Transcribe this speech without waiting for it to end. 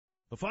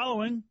The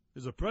following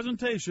is a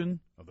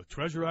presentation of the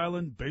Treasure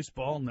Island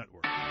Baseball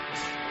Network.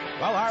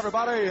 Well, hi,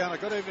 everybody, and a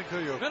good evening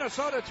to you.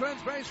 Minnesota Twins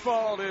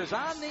baseball is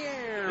on the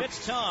air.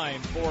 It's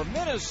time for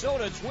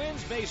Minnesota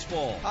Twins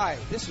baseball. Hi,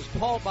 this is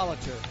Paul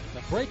Molitor.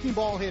 The breaking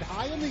ball hit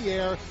high in the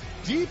air,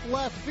 deep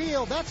left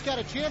field. That's got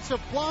a chance to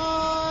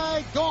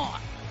fly. Gone.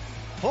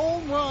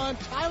 Home run,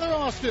 Tyler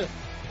Austin.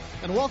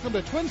 And welcome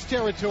to Twins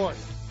territory.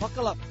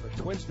 Buckle up for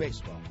Twins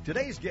baseball.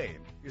 Today's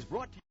game is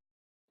brought to you.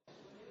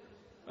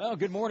 Well,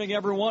 good morning,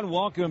 everyone.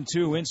 Welcome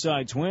to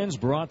Inside Twins,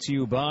 brought to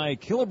you by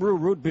Killebrew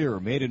Root Beer,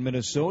 made in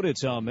Minnesota.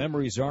 It's how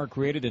memories are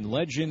created and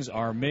legends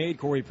are made.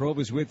 Corey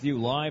Provis with you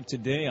live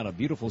today on a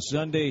beautiful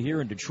Sunday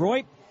here in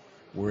Detroit,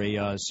 where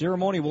a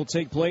ceremony will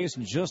take place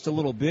in just a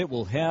little bit.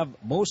 We'll have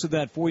most of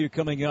that for you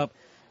coming up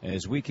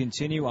as we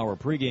continue our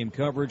pregame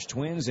coverage.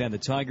 Twins and the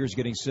Tigers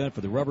getting set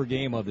for the rubber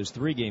game of this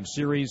three-game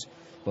series.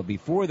 But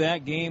before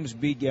that game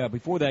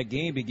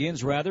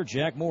begins,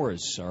 Jack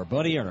Morris, our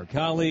buddy and our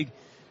colleague,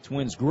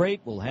 Twins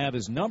great, will have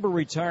his number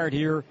retired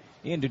here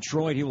in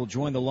Detroit. He will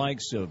join the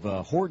likes of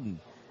Horton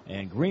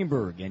and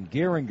Greenberg and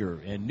Gehringer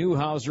and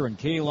Newhouser and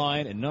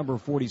Kaline, and number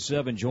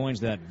 47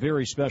 joins that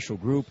very special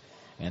group,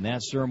 and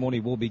that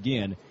ceremony will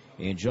begin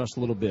in just a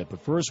little bit.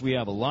 But first, we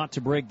have a lot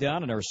to break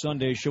down in our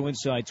Sunday show,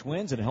 Inside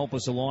Twins, and to help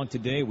us along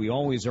today, we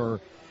always are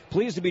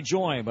pleased to be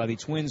joined by the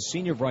Twins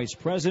Senior Vice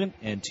President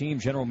and Team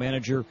General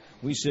Manager.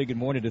 We say good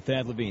morning to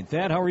Thad Levine.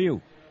 Thad, how are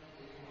you?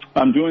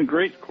 I'm doing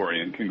great,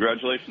 Corey, and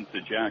congratulations to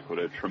Jack. What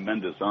a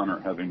tremendous honor,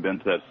 having been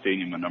to that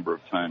stadium a number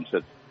of times.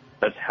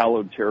 That's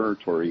hallowed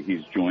territory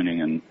he's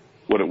joining, and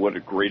what a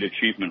great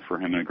achievement for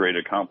him and a great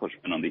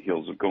accomplishment on the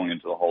heels of going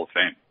into the Hall of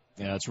Fame.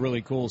 Yeah, it's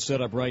really cool. Set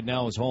up right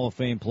now his Hall of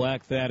Fame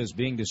plaque. That is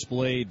being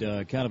displayed,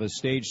 kind of a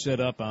stage set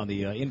up on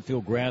the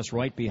infield grass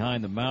right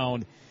behind the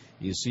mound.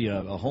 You see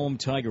a home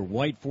Tiger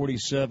white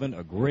 47,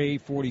 a gray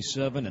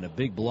 47, and a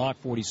big block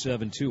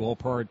 47, too, all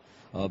part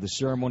of the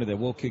ceremony that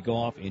will kick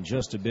off in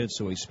just a bit.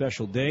 So a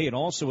special day, and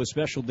also a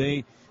special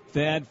day,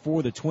 Thad,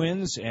 for the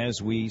Twins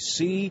as we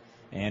see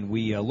and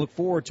we look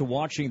forward to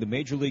watching the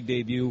Major League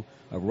debut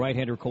of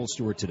right-hander Cole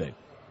Stewart today.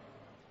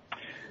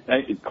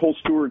 Cole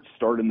Stewart's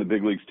start in the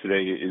big leagues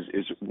today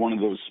is one of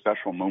those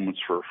special moments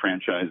for a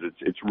franchise.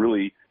 It's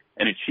really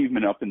an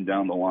achievement up and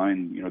down the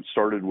line. You know, it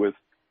started with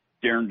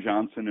Darren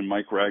Johnson and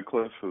Mike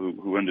Radcliffe,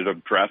 who ended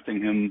up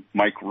drafting him.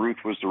 Mike Ruth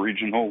was the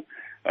regional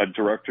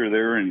director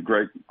there, and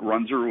Greg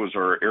Grunzer was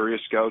our area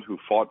scout who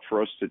fought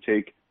for us to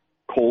take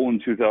Cole in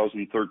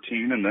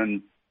 2013. And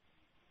then,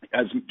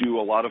 as do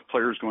a lot of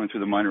players going through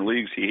the minor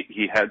leagues,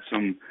 he had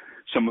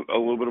a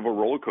little bit of a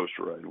roller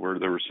coaster ride where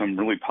there were some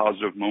really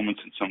positive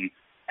moments and some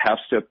half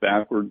step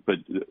backward. But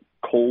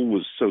Cole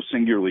was so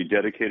singularly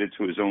dedicated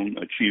to his own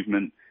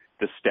achievement.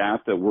 The staff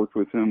that worked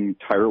with him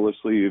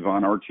tirelessly,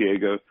 Ivan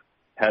Artiega,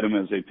 had him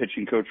as a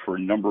pitching coach for a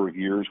number of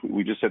years.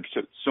 We just have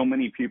so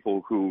many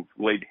people who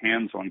laid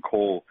hands on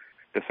Cole.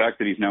 The fact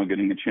that he's now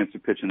getting a chance to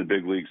pitch in the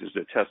big leagues is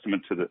a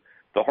testament to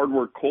the hard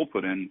work Cole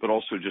put in, but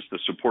also just the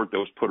support that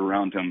was put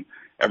around him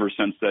ever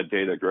since that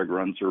day that Greg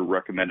Runzer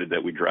recommended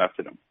that we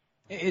drafted him.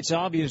 It's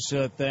obvious,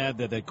 Thad,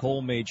 that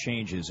Cole made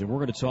changes, and we're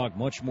going to talk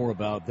much more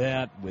about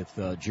that with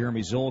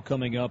Jeremy Zoll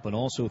coming up and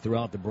also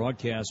throughout the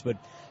broadcast. But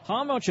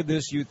how much of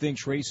this you think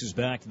traces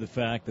back to the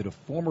fact that a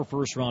former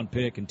first-round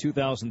pick in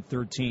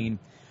 2013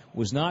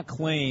 was not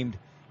claimed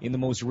in the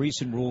most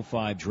recent Rule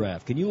 5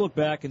 draft? Can you look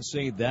back and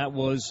say that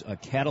was a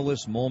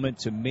catalyst moment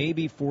to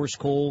maybe force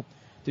Cole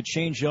to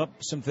change up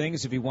some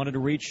things if he wanted to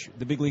reach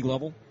the big league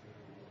level?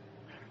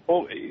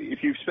 Well,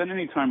 if you've spent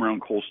any time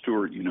around Cole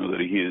Stewart, you know that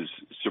he is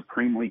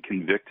supremely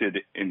convicted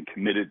and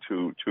committed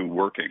to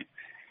working.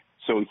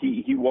 So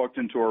he walked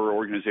into our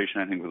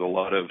organization, I think, with a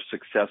lot of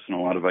success and a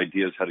lot of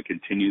ideas how to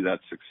continue that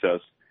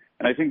success.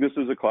 And I think this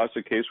is a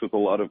classic case with a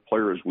lot of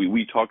players.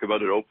 We talk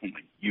about it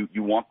openly.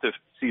 You want to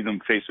see them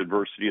face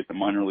adversity at the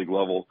minor league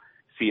level,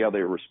 see how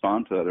they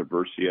respond to that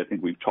adversity. I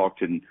think we've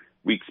talked in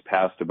weeks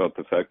past about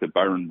the fact that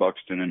Byron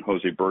Buxton and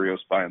Jose Berrios,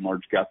 by and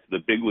large, got to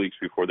the big leagues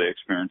before they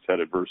experienced that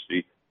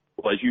adversity.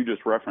 Well, as you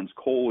just referenced,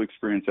 Cole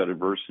experienced that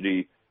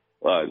adversity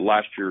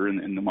last year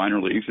in the minor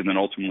leagues and then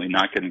ultimately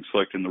not getting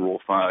selected in the Rule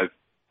 5.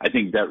 I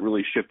think that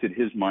really shifted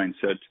his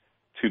mindset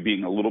to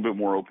being a little bit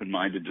more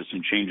open-minded to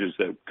some changes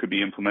that could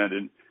be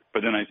implemented.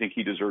 But then I think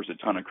he deserves a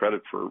ton of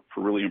credit for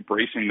really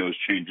embracing those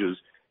changes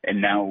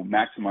and now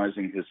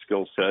maximizing his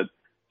skill set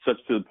such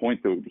to the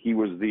point that he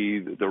was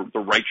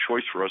the right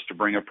choice for us to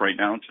bring up right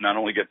now to not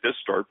only get this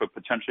start, but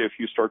potentially a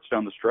few starts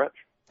down the stretch.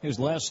 His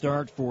last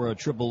start for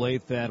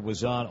AAA, Thad,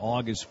 was on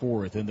August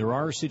 4th, and there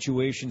are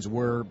situations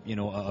where, you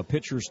know, a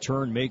pitcher's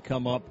turn may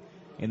come up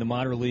in the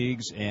minor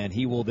leagues, and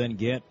he will then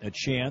get a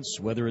chance,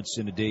 whether it's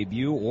in a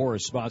debut or a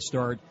spot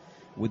start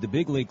with the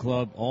big league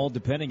club, all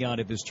depending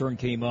on if his turn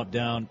came up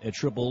down at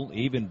Triple,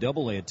 even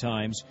Double-A at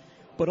times.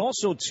 But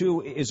also,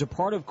 too, is a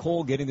part of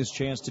Cole getting this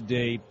chance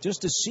today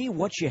just to see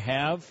what you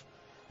have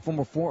from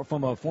a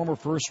former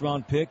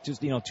first-round pick.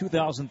 Just,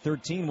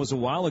 2013 was a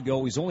while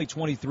ago. He's only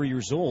 23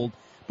 years old.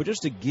 But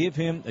just to give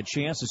him a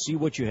chance to see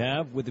what you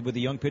have with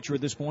the young pitcher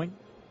at this point?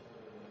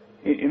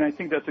 And I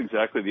think that's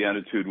exactly the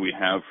attitude we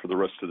have for the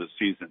rest of the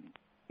season.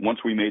 Once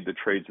we made the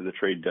trades at the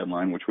trade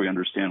deadline, which we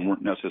understand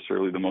weren't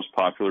necessarily the most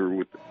popular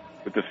with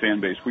the fan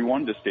base, we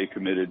wanted to stay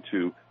committed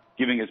to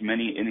giving as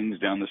many innings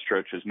down the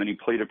stretch, as many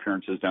plate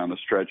appearances down the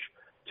stretch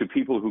to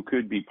people who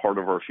could be part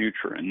of our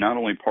future. And not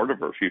only part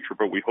of our future,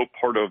 but we hope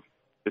part of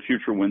the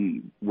future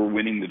when we're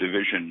winning the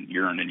division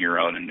year in and year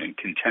out and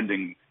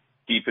contending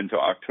deep into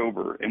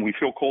October. And we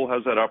feel Cole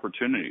has that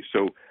opportunity.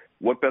 So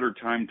what better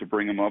time to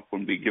bring him up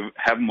when we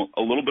have him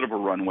a little bit of a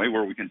runway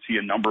where we can see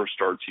a number of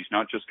starts. He's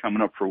not just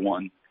coming up for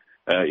one.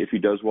 If he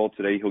does well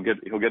today, he'll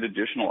get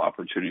additional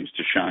opportunities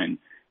to shine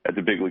at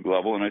the big league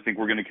level. And I think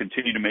we're going to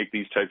continue to make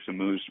these types of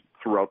moves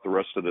throughout the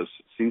rest of this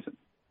season.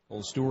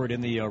 Cole Stewart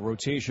in the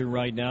rotation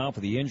right now for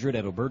the injured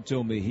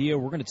Adalberto Mejia.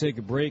 We're going to take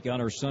a break on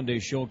our Sunday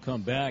show,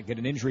 come back, get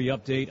an injury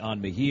update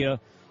on Mejia.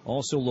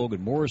 Also,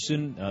 Logan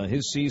Morrison,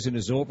 his season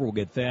is over. We'll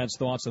get Thad's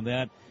thoughts on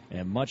that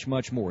and much,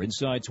 much more.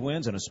 Inside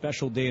Twins on a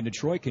special day in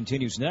Detroit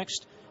continues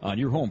next on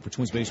your home for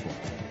Twins baseball.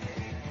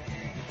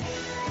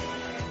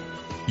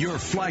 Your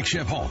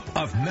flagship home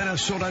of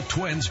Minnesota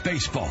Twins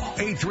baseball.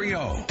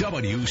 830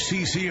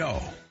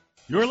 WCCO.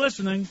 You're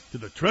listening to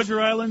the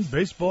Treasure Island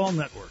Baseball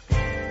Network.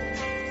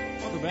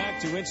 Welcome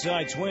back to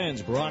Inside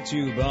Twins, brought to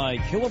you by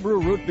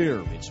Killebrew Root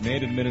Beer. It's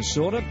made in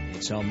Minnesota.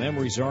 It's how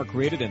memories are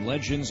created and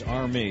legends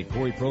are made.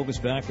 Corey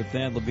Provis back with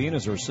Thad Levine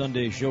as our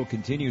Sunday show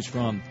continues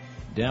from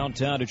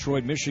downtown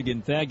Detroit,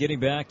 Michigan. Thad, getting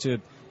back to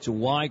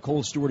why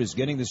Cole Stewart is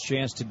getting this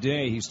chance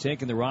today. He's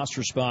taken the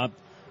roster spot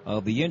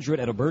of the injured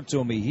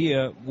Adalberto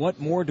Mejia. What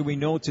more do we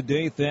know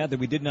today, Thad, that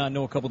we did not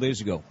know a couple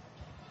days ago?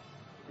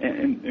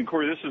 And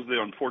Corey, this is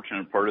the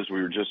unfortunate part, as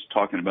we were just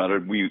talking about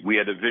it. We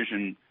had a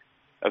vision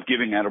of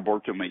giving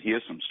Adalberto Mejia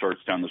some starts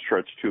down the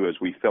stretch, too, as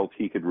we felt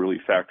he could really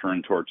factor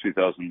into our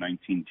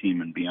 2019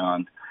 team and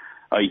beyond.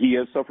 He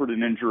has suffered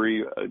an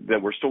injury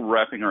that we're still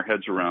wrapping our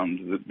heads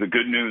around. The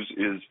good news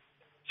is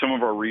some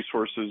of our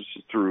resources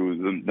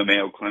through the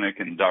Mayo Clinic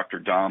and Dr.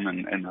 Dom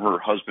and her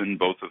husband,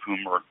 both of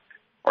whom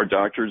are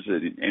doctors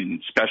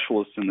and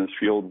specialists in this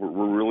field,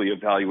 we're really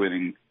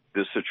evaluating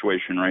this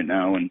situation right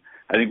now. And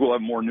I think we'll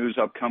have more news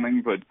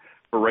upcoming, but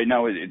right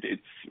now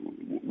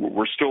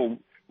we're still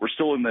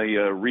in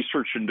the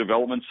research and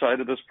development side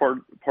of this part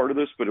of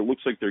this, but it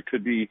looks like there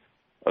could be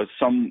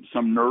some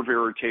nerve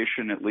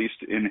irritation, at least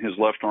in his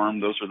left arm.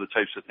 Those are the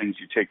types of things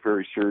you take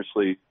very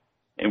seriously,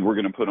 and we're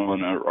going to put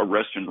on a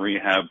rest and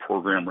rehab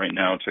program right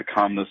now to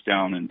calm this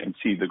down and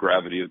see the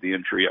gravity of the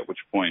injury, at which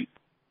point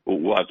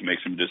we'll have to make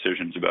some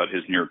decisions about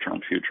his near-term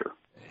future.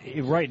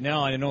 Right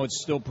now, I know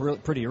it's still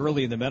pretty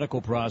early in the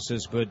medical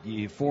process, but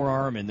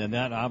forearm, and then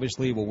that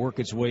obviously will work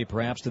its way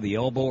perhaps to the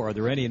elbow. Are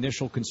there any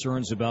initial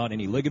concerns about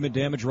any ligament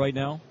damage right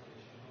now?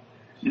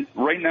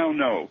 Right now,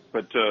 no,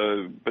 but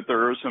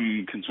there are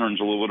some concerns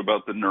a little bit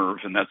about the nerve,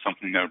 and that's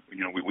something that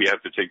we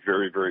have to take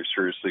very, very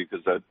seriously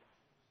because that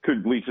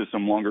could lead to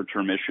some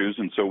longer-term issues,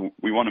 and so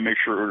we want to make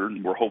sure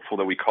we're hopeful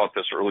that we caught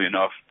this early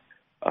enough.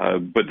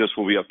 But this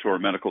will be up to our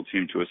medical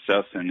team to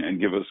assess and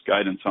give us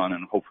guidance on,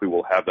 and hopefully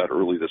we'll have that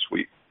early this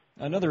week.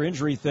 Another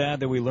injury,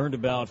 Thad, that we learned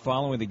about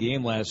following the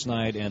game last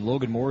night, and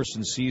Logan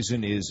Morrison's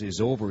season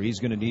is over. He's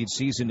going to need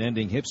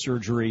season-ending hip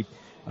surgery.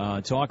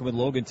 Talking with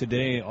Logan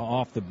today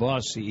off the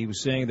bus, he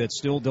was saying that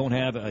still don't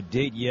have a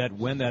date yet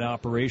when that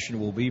operation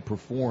will be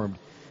performed.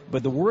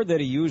 But the word that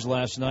he used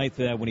last night,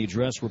 that when he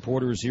addressed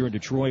reporters here in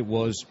Detroit,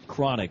 was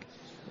chronic.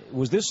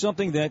 Was this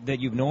something that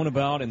you've known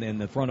about and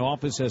the front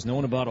office has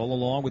known about all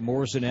along with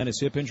Morrison and his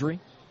hip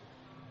injury?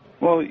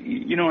 Well,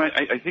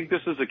 I think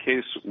this is a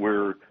case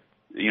where,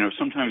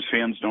 sometimes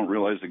fans don't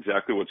realize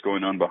exactly what's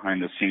going on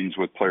behind the scenes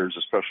with players,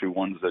 especially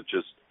ones that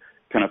just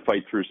kind of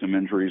fight through some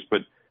injuries.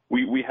 But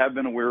we have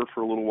been aware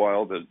for a little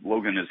while that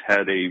Logan has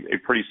had a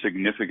pretty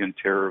significant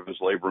tear of his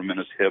labrum in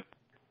his hip.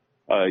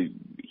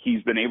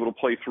 He's been able to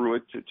play through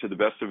it to the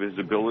best of his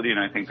ability, and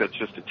I think that's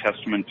just a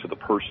testament to the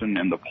person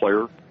and the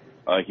player.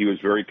 He was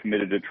very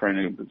committed to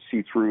trying to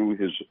see through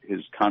his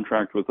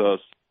contract with us.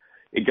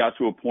 It got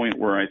to a point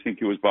where I think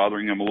it was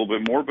bothering him a little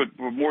bit more, but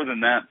more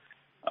than that,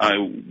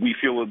 we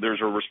feel that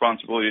there's a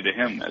responsibility to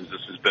him, as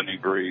this has been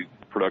a very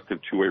productive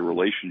two-way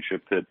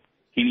relationship, that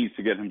he needs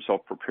to get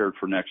himself prepared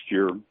for next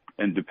year.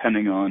 And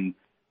depending on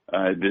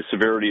the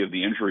severity of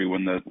the injury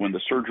when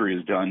the surgery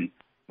is done,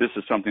 this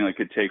is something that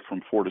could take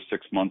from 4 to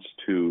 6 months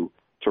to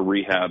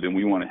rehab, and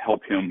we want to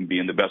help him be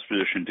in the best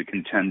position to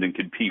contend and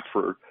compete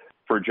for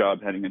a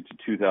job heading into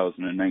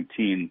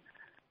 2019.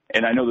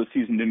 And I know the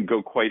season didn't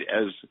go quite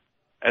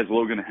as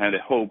Logan had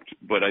hoped,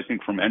 but I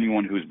think from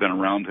anyone who's been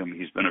around him,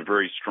 he's been a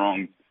very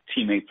strong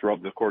teammate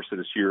throughout the course of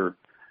this year,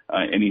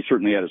 and he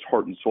certainly had his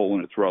heart and soul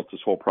in it throughout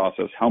this whole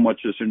process. How much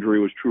this injury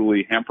was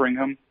truly hampering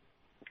him,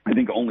 I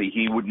think only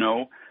he would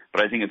know,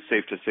 but I think it's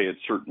safe to say it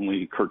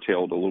certainly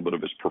curtailed a little bit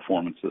of his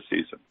performance this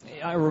season.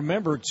 I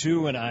remember,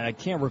 too, and I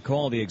can't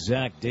recall the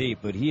exact date,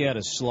 but he had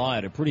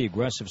a pretty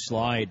aggressive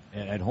slide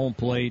at home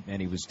plate, and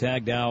he was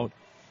tagged out.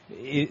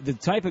 The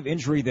type of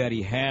injury that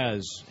he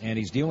has and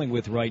he's dealing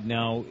with right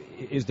now,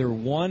 is there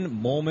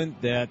one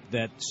moment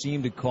that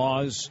seemed to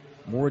cause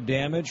more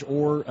damage,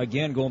 or,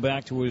 again, going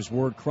back to his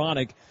word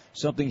chronic,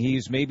 something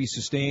he's maybe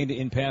sustained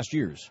in past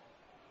years?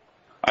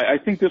 I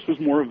think this was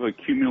more of a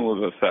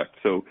cumulative effect.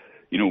 So,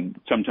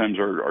 sometimes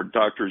our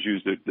doctors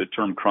use the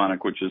term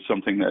chronic, which is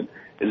something that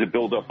is a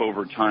buildup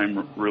over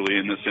time, really,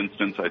 in this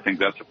instance. I think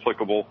that's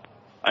applicable.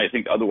 I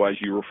think otherwise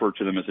you refer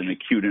to them as an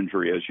acute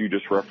injury, as you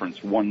just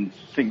referenced. One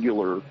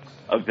singular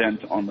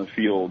event on the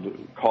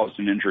field caused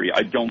an injury.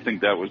 I don't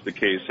think that was the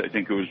case. I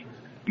think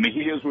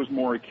Mejia's was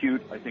more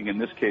acute. I think in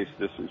this case,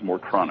 this is more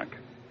chronic.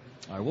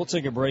 All right, we'll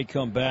take a break,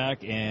 come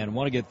back, and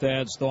want to get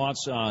Thad's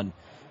thoughts on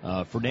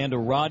Fernando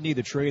Rodney,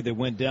 the trade that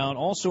went down.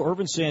 Also,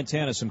 Ervin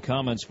Santana, some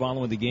comments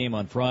following the game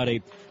on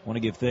Friday. Want to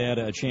give Thad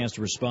a chance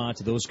to respond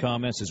to those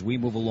comments as we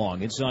move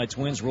along. Inside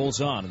Twins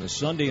rolls on the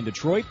Sunday in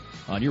Detroit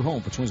on your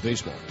home for Twins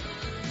baseball.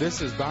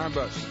 This is Byron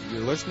Butch.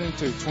 You're listening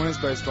to Twins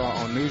baseball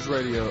on News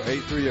Radio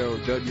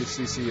 830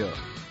 WCCO.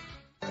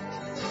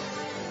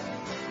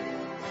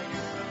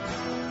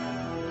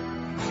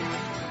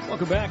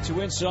 Welcome back to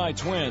Inside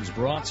Twins,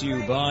 brought to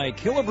you by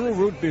Killebrew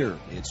Root Beer.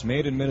 It's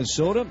made in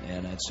Minnesota,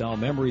 and that's how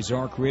memories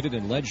are created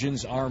and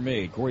legends are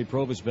made. Corey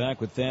Provis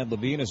back with Thad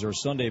Levine as our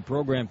Sunday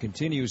program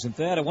continues. And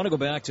Thad, I want to go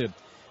back to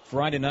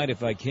Friday night,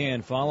 if I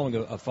can, following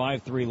a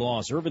 5-3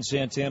 loss. Ervin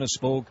Santana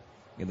spoke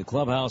in the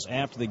clubhouse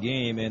after the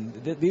game,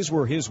 and these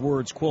were his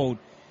words, quote,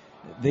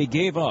 "They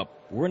gave up.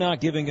 We're not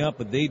giving up,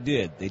 but they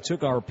did. They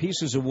took our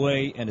pieces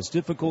away, and it's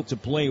difficult to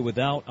play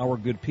without our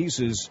good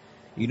pieces.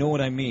 You know what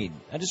I mean."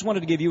 I just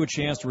wanted to give you a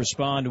chance to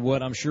respond to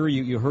what I'm sure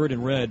you heard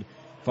and read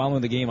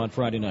following the game on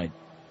Friday night.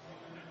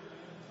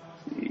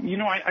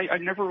 I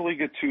never really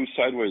get too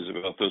sideways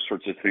about those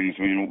sorts of things.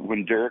 I mean,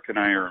 when Derek and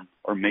I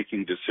are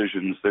making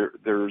decisions,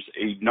 there's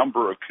a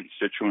number of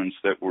constituents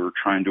that we're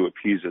trying to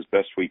appease as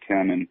best we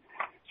can, and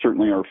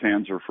certainly our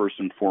fans are first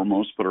and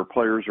foremost, but our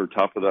players are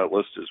top of that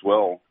list as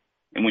well.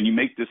 And when you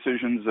make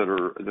decisions that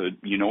are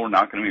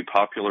not going to be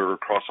popular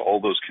across all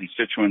those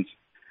constituents,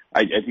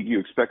 I think you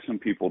expect some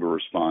people to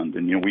respond.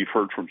 And, we've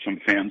heard from some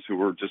fans who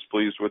were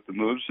displeased with the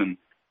moves, and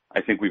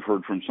I think we've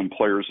heard from some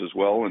players as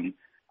well. And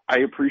I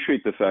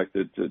appreciate the fact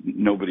that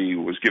nobody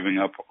was giving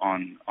up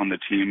on the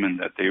team and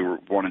that they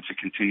wanted to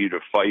continue to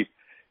fight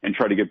and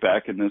try to get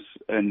back in this.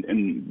 And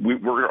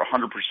we're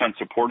 100%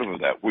 supportive of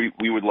that.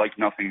 We would like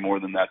nothing more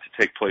than that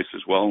to take place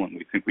as well. And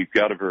we think we've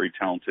got a very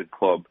talented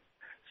club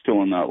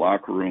still in that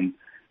locker room.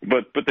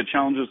 But the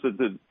challenges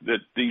that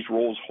these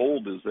roles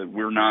hold is that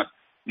we're not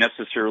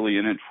necessarily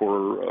in it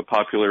for a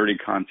popularity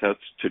contest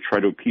to try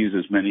to appease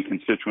as many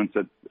constituents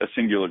at a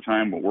singular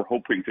time. What we're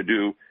hoping to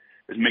do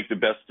is make the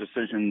best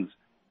decisions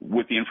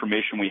with the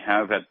information we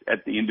have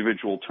at the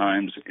individual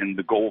times, and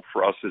the goal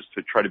for us is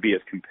to try to be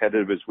as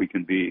competitive as we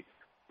can be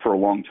for a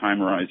long time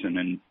horizon.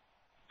 And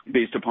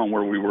based upon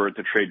where we were at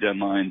the trade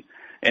deadline,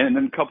 and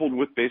then coupled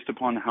with based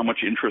upon how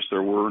much interest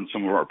there were in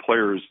some of our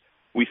players,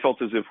 we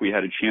felt as if we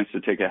had a chance to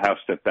take a half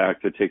step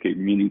back, to take a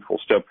meaningful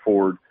step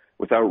forward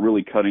without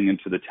really cutting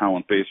into the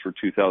talent base for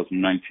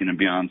 2019 and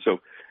beyond.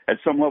 So at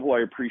some level, I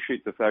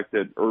appreciate the fact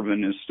that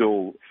Ervin is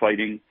still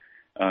fighting.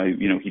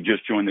 He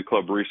just joined the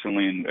club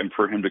recently, and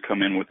for him to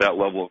come in with that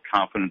level of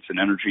confidence and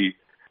energy,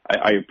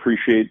 I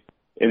appreciate.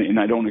 And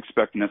I don't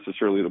expect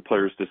necessarily the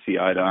players to see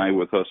eye to eye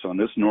with us on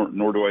this, nor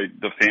do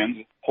the fans.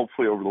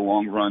 Hopefully, over the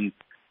long run,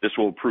 this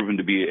will have proven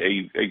to be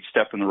a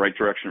step in the right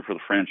direction for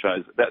the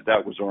franchise.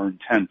 That was our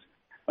intent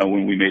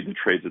when we made the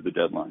trades at the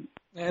deadline.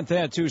 And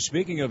Thad, too,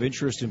 speaking of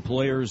interest in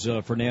players,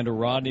 Fernando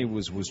Rodney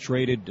was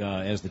traded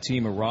as the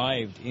team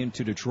arrived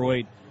into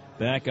Detroit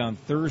back on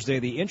Thursday.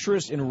 The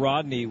interest in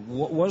Rodney,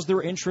 was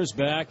there interest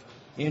back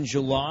in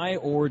July,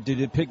 or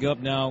did it pick up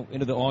now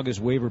into the August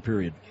waiver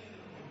period?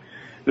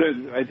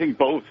 I think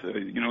both.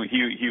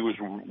 He was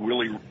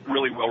really,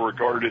 really well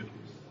regarded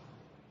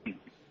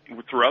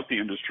throughout the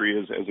industry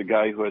as a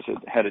guy who has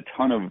had a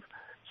ton of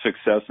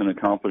success and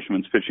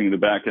accomplishments pitching in the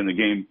back end of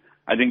the game.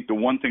 I think the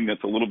one thing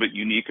that's a little bit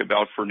unique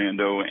about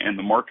Fernando and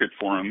the market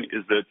for him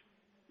is that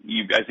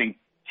I think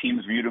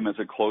teams viewed him as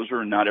a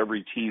closer, and not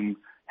every team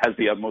has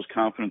the utmost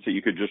confidence that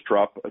you could just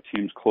drop a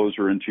team's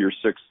closer into your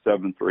 6th,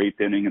 7th, or 8th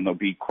inning and they'll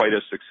be quite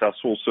as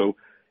successful. So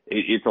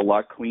it's a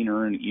lot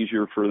cleaner and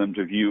easier for them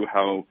to view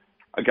how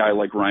a guy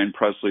like Ryan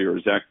Presley or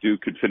Zach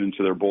Duke could fit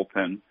into their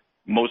bullpen.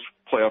 Most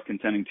playoff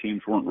contending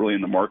teams weren't really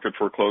in the market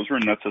for a closer,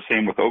 and that's the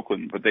same with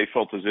Oakland. But they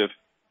felt as if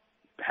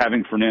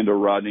having Fernando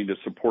Rodney to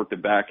support the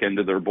back end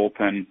of their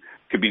bullpen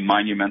could be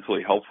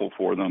monumentally helpful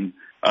for them.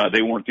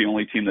 They weren't the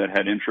only team that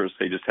had interest.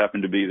 They just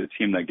happened to be the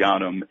team that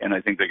got him, and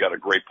I think they got a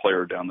great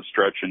player down the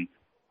stretch. And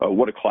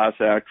what a class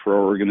act for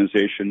our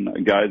organization,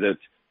 a guy that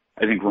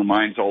I think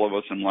reminds all of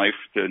us in life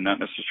to not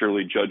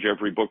necessarily judge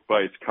every book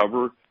by its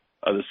cover.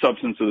 The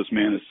substance of this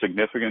man is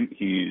significant.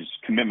 His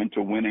commitment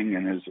to winning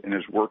and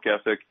his work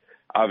ethic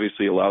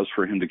obviously allows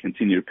for him to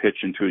continue to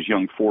pitch into his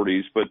young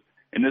 40s. But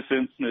in this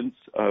instance,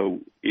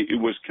 it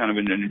was kind of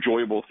an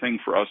enjoyable thing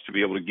for us to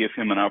be able to give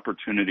him an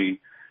opportunity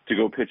to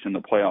go pitch in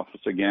the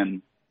playoffs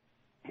again.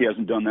 He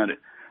hasn't done that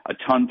a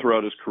ton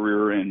throughout his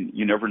career, and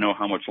you never know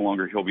how much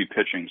longer he'll be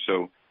pitching.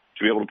 So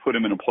to be able to put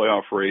him in a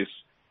playoff race,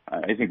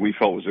 I think we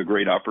felt was a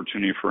great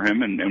opportunity for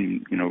him.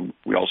 And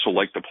we also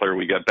like the player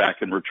we got back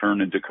in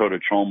return in Dakota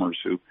Chalmers,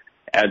 who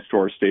adds to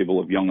our stable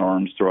of young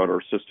arms throughout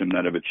our system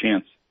that have a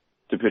chance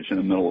to pitch in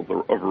the middle of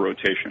a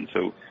rotation.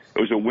 So it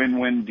was a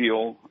win-win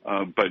deal,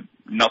 but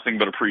nothing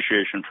but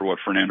appreciation for what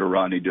Fernando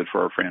Rodney did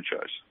for our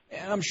franchise.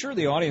 And I'm sure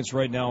the audience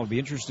right now would be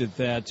interested,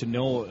 Thad, to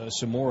know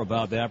some more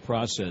about that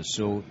process.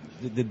 So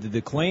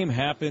the claim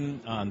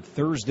happened on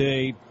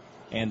Thursday,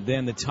 and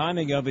then the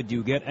timing of it, do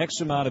you get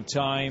X amount of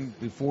time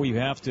before you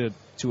have to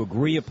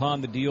agree upon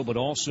the deal, but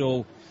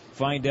also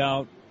find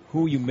out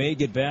who you may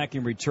get back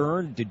in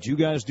return? Did you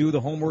guys do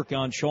the homework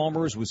on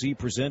Chalmers? Was he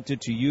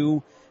presented to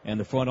you and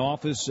the front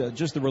office?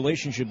 Just the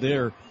relationship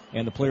there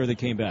and the player that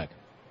came back.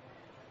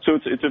 So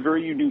it's a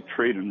very unique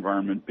trade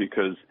environment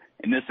because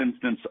in this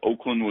instance,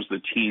 Oakland was the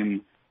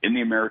team in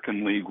the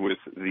American League with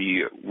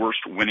the worst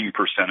winning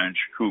percentage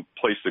who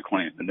placed a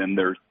claim. And then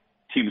there's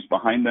teams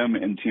behind them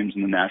and teams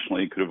in the National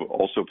League could have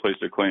also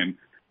placed a claim.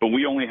 But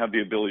we only have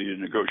the ability to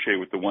negotiate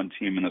with the one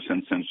team in this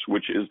instance,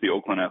 which is the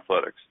Oakland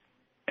Athletics.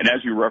 And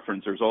as you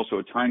referenced, there's also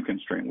a time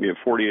constraint. We have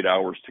 48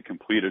 hours to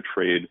complete a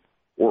trade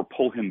or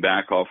pull him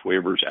back off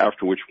waivers,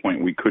 after which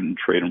point we couldn't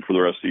trade him for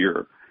the rest of the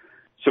year.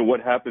 So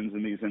what happens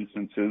in these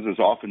instances is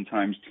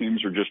oftentimes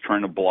teams are just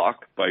trying to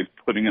block by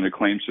putting in a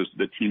claim so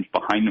the teams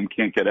behind them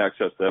can't get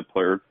access to that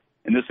player.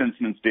 In this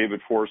instance,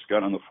 David Forrest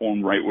got on the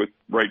phone right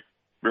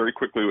very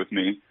quickly with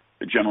me,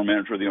 the general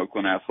manager of the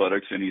Oakland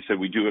Athletics, and he said,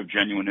 we do have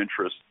genuine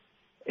interest.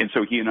 And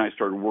so he and I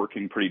started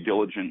working pretty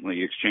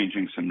diligently,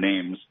 exchanging some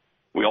names.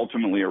 We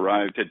ultimately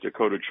arrived at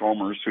Dakota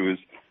Chalmers, who is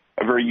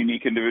a very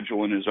unique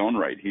individual in his own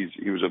right.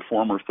 He was a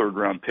former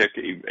third-round pick,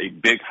 a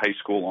big high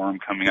school arm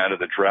coming out of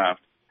the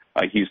draft.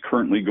 He's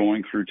currently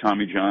going through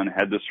Tommy John,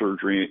 had the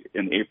surgery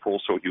in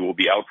April, so he will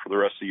be out for the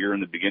rest of the year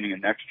and the beginning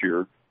of next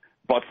year.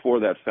 But for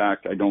that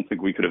fact, I don't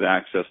think we could have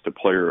accessed a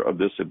player of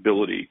this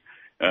ability.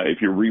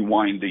 If you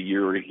rewind the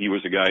year, he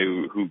was a guy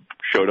who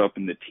showed up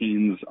in the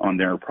teens on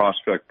their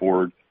prospect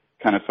board,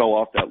 kind of fell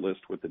off that list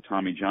with the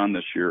Tommy John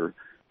this year.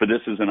 But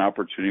this is an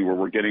opportunity where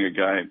we're getting a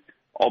guy,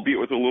 albeit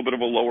with a little bit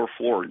of a lower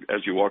floor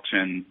as he walks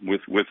in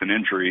with an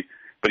injury,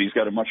 but he's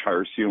got a much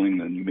higher ceiling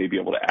than you may be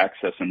able to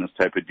access in this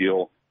type of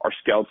deal. Our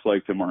scouts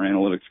liked him, our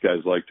analytics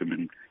guys liked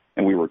him,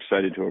 and we were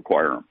excited to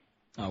acquire him.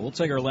 We'll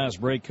take our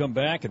last break, come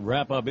back, and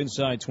wrap up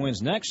Inside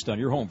Twins next on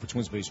your home for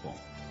Twins baseball.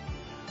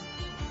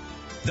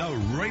 The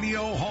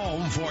radio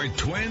home for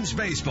Twins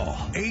baseball,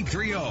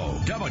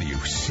 830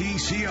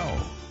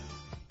 WCCO.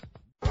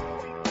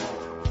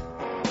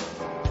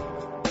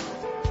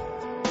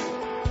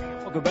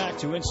 Welcome back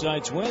to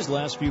Inside Twins.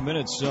 Last few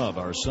minutes of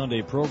our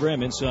Sunday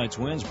program, Inside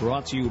Twins,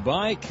 brought to you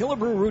by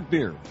Killebrew Root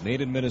Beer. Made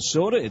in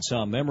Minnesota, it's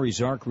how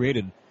memories are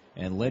created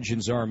and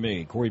legends are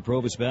made. Corey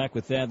Provis back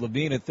with Thad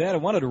Levine. And Thad, I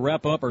wanted to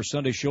wrap up our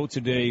Sunday show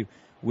today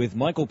with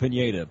Michael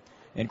Pineda.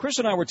 And Chris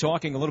and I were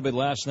talking a little bit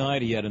last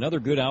night. He had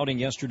another good outing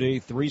yesterday,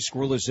 3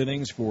 scoreless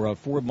innings for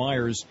Fort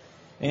Myers.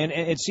 And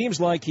it seems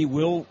like he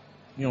will,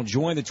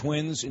 join the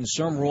Twins in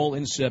some role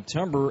in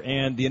September.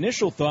 And the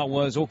initial thought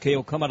was, okay,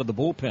 he'll come out of the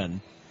bullpen.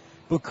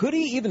 But could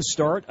he even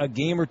start a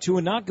game or two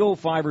and not go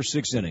 5 or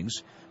 6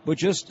 innings, but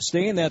just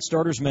stay in that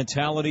starter's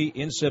mentality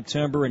in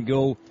September and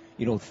go,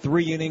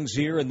 3 innings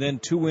here and then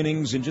 2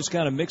 innings and just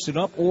kind of mix it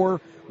up? Or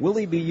will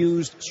he be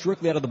used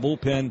strictly out of the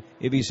bullpen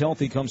if he's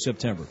healthy come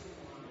September?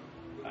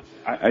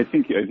 I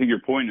think your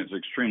point is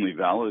extremely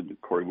valid,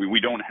 Corey. We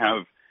don't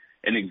have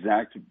an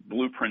exact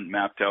blueprint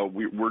mapped out.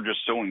 We're just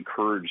so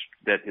encouraged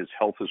that his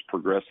health has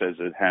progressed as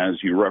it has.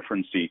 You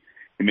referenced he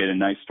made a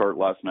nice start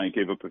last night,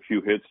 gave up a few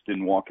hits,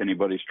 didn't walk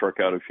anybody, struck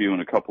out a few in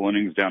a couple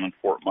innings down in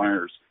Fort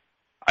Myers.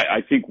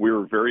 I think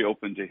we're very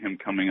open to him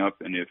coming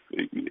up, and if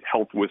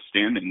health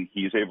withstanding,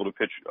 he's able to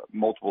pitch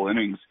multiple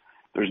innings.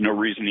 There's no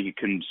reason he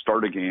can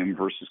start a game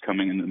versus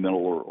coming in the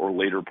middle or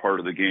later part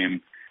of the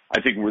game. I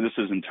think where this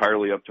is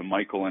entirely up to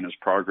Michael and his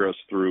progress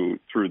through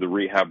the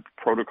rehab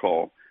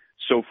protocol.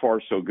 So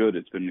far, so good.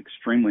 It's been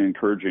extremely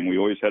encouraging. We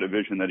always had a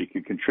vision that he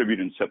could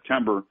contribute in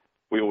September.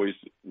 We always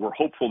were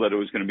hopeful that it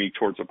was going to be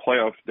towards a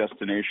playoff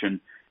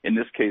destination. In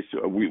this case,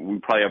 we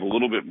probably have a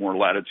little bit more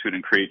latitude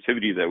and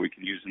creativity that we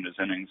can use in his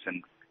innings,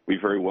 and we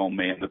very well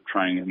may end up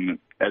trying him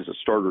as a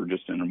starter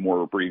just in a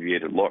more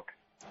abbreviated look.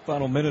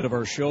 Final minute of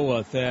our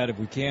show, Thad, if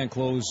we can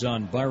close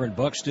on Byron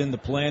Buxton. The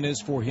plan is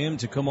for him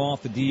to come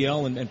off the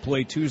DL and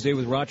play Tuesday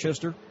with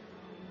Rochester?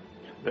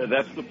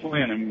 That's the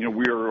plan, and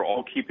we are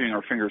all keeping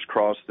our fingers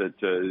crossed that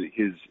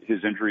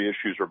his injury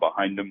issues are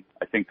behind him.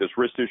 I think this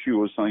wrist issue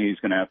was something he's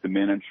going to have to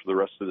manage for the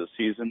rest of the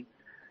season,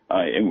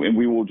 and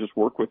we will just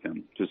work with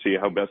him to see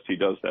how best he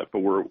does that. But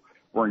we're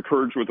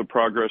encouraged with the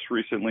progress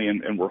recently,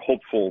 and we're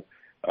hopeful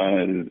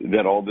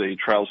that all the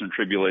trials and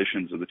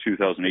tribulations of the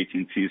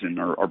 2018 season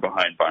are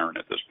behind Byron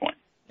at this point.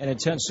 And in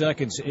 10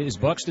 seconds, is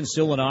Buxton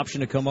still an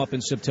option to come up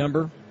in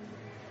September?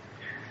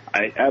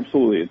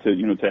 Absolutely.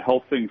 It's a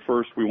health thing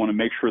first. We want to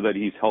make sure that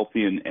he's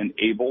healthy and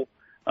able,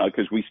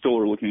 because we still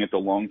are looking at the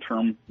long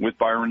term with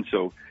Byron.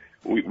 So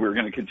we're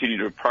going to continue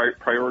to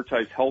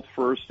prioritize health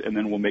first, and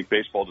then we'll make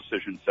baseball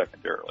decisions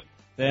secondarily.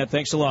 Thad,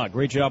 thanks a lot.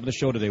 Great job on the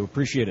show today. We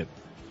appreciate it.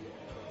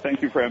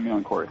 Thank you for having me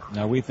on, Corey.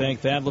 Now we thank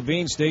Thad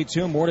Levine. Stay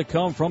tuned. More to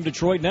come from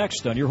Detroit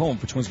next on your home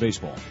for Twins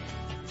baseball.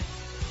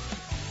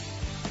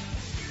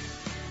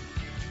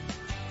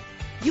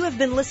 You have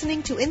been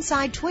listening to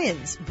Inside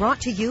Twins,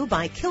 brought to you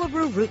by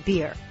Killebrew Root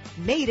Beer.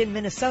 Made in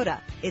Minnesota.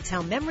 It's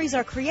how memories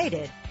are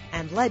created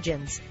and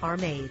legends are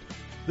made.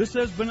 This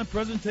has been a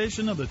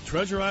presentation of the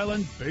Treasure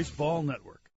Island Baseball Network.